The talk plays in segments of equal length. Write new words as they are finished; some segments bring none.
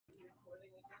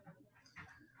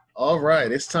All right,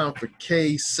 it's time for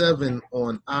K7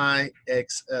 on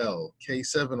IXL.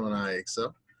 K7 on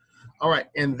IXL. All right,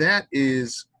 and that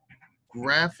is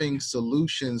graphing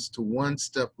solutions to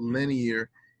one-step linear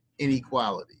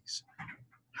inequalities.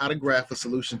 How to graph a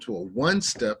solution to a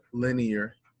one-step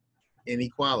linear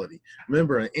inequality.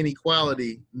 Remember, an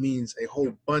inequality means a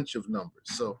whole bunch of numbers.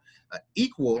 So an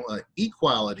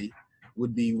equality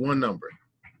would be one number.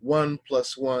 1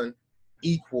 plus 1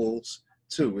 equals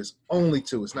 2. It's only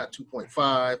 2. It's not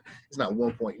 2.5. It's not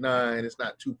 1.9. It's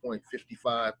not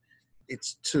 2.55.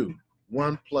 It's 2.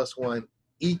 1 plus 1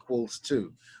 equals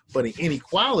 2. But an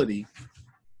inequality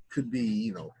could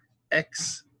be,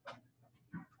 x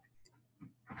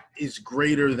is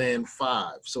greater than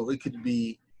 5. So it could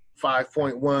be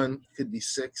 5.1, could be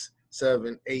 6,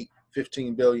 7, 8,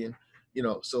 15 billion.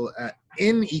 So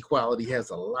inequality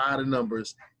has a lot of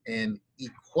numbers and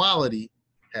equality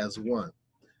has one.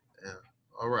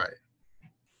 All right.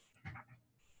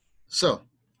 So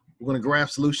we're going to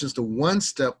graph solutions to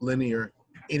one-step linear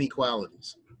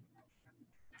inequalities.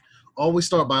 Always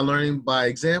start by learning by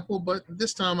example, but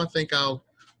this time I think I'll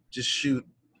just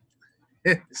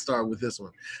start with this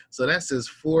one. So that says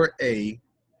 4a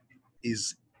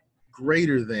is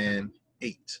greater than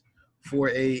 8.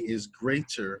 4a is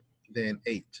greater than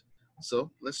 8.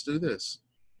 So let's do this.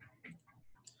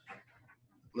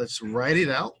 Let's write it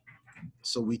out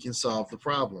so we can solve the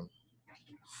problem.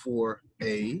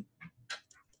 4a,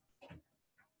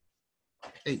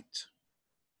 8.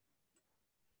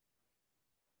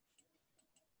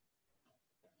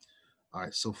 All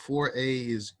right, so 4a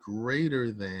is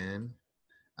greater than,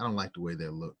 I don't like the way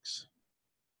that looks.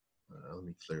 Let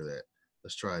me clear that.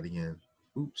 Let's try it again.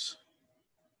 Oops.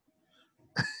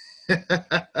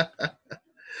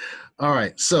 All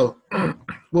right, so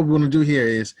what we're going to do here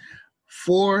is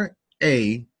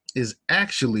 4a is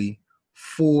actually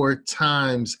 4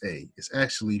 times a. It's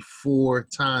actually 4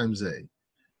 times a.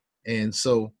 And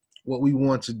so what we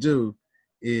want to do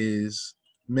is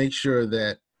make sure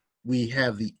that we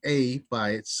have the a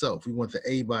by itself. We want the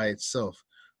a by itself.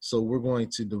 So we're going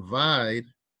to divide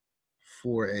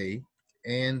 4a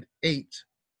and 8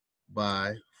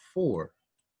 by 4.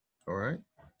 All right.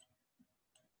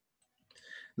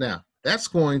 Now, that's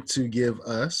going to give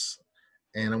us,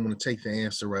 and I'm going to take the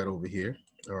answer right over here.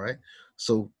 All right.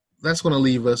 So that's going to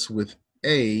leave us with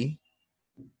a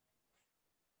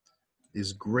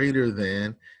is greater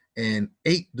than, and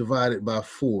 8 divided by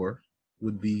 4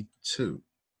 would be 2.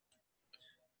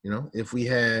 If we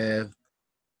have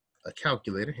a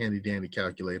calculator, handy dandy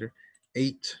calculator,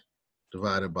 8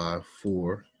 divided by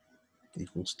 4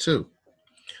 equals 2.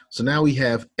 So now we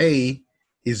have a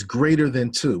is greater than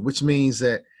 2, which means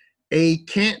that a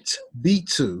can't be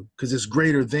 2 because it's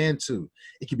greater than 2.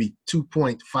 It could be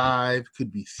 2.5,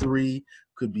 could be 3,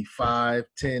 could be 5,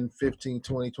 10, 15,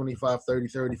 20, 25, 30,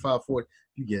 35, 40.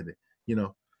 You get it,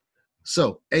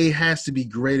 So a has to be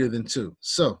greater than 2.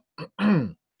 So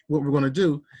what we're going to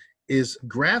do is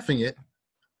graphing it.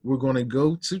 We're going to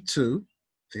go to 2.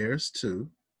 There's 2.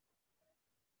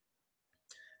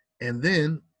 And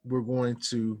then we're going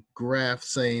to graph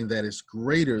saying that it's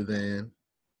greater than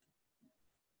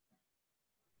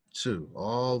 2.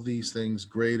 All these things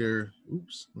greater.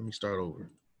 Oops, let me start over.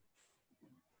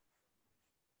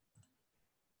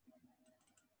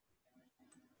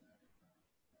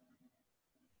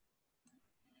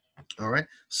 All right,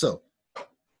 so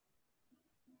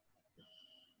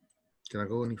can I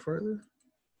go any further?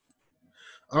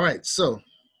 All right, so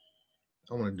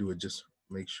I want to do it, just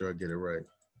make sure I get it right.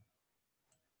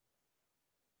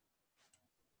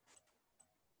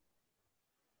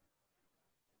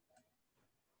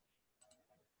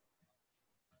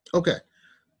 Okay,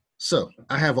 so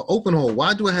I have an open hole.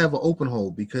 Why do I have an open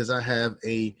hole? Because I have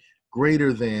a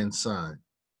greater than sign.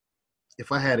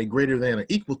 If I had a greater than or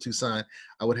equal to sign,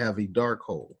 I would have a dark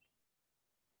hole.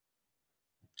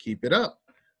 Keep it up.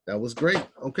 That was great.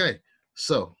 Okay,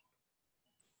 so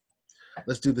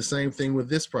let's do the same thing with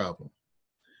this problem.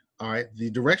 All right,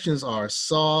 the directions are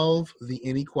solve the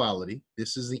inequality.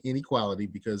 This is the inequality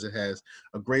because it has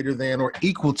a greater than or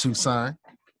equal to sign,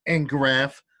 and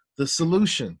graph the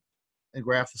solution. So we're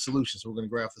going to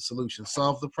graph the solution,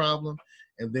 solve the problem,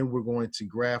 and then we're going to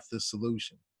graph the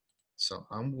solution. So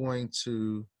I'm going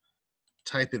to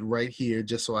type it right here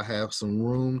just so I have some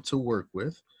room to work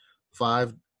with.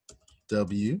 5W.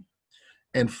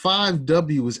 And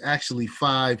 5W is actually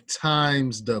 5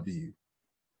 times W.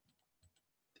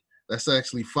 That's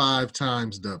actually 5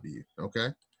 times W, okay?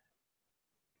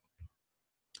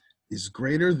 Is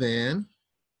greater than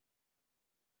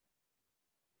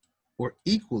or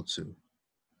equal to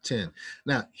 10.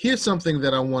 Now, here's something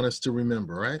that I want us to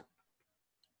remember, right?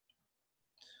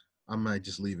 I might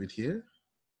just leave it here.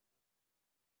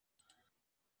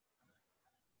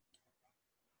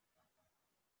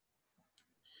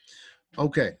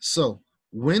 Okay, so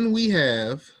when we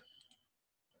have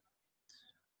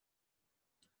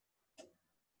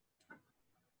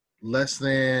less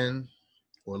than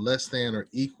or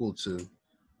equal to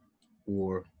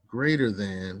or greater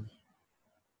than,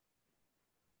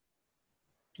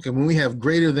 okay, when we have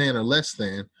greater than or less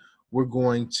than, we're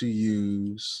going to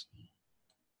use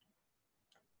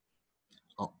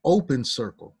an open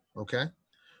circle, okay?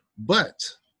 But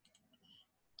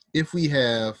if we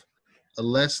have a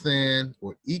less than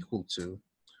or equal to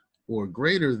or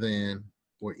greater than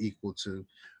or equal to,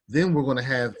 then we're going to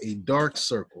have a dark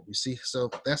circle. You see, so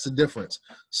that's the difference.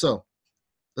 So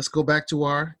let's go back to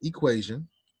our equation.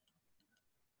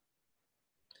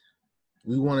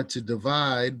 We wanted to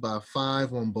divide by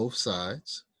 5 on both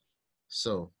sides.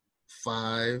 So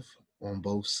 5 on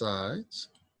both sides.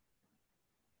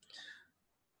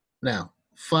 Now,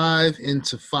 5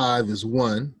 into 5 is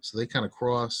 1, so they kind of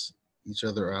cross each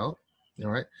other out. All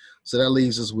right, so that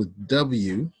leaves us with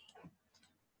W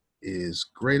is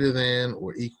greater than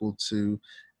or equal to,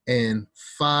 and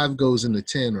 5 goes into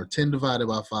 10, or 10 divided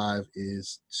by 5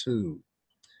 is 2.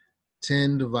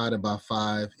 10 divided by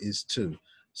 5 is 2.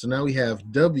 So now we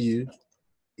have W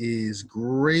is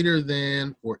greater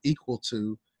than or equal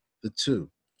to the 2.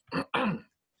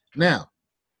 Now,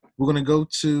 we're going to go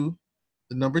to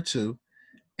the number 2,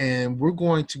 and we're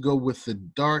going to go with the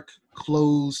dark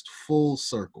closed full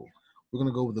circle. We're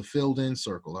going to go with the filled in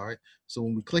circle, all right? So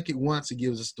when we click it once, it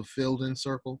gives us the filled in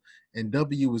circle, and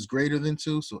W is greater than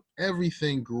 2, so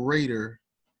everything greater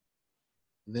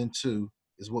than 2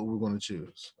 is what we're going to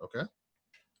choose, okay?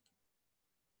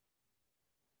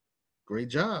 Great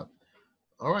job.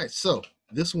 All right, so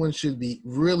this one should be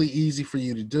really easy for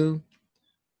you to do.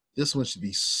 This one should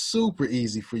be super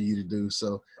easy for you to do,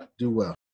 so do well.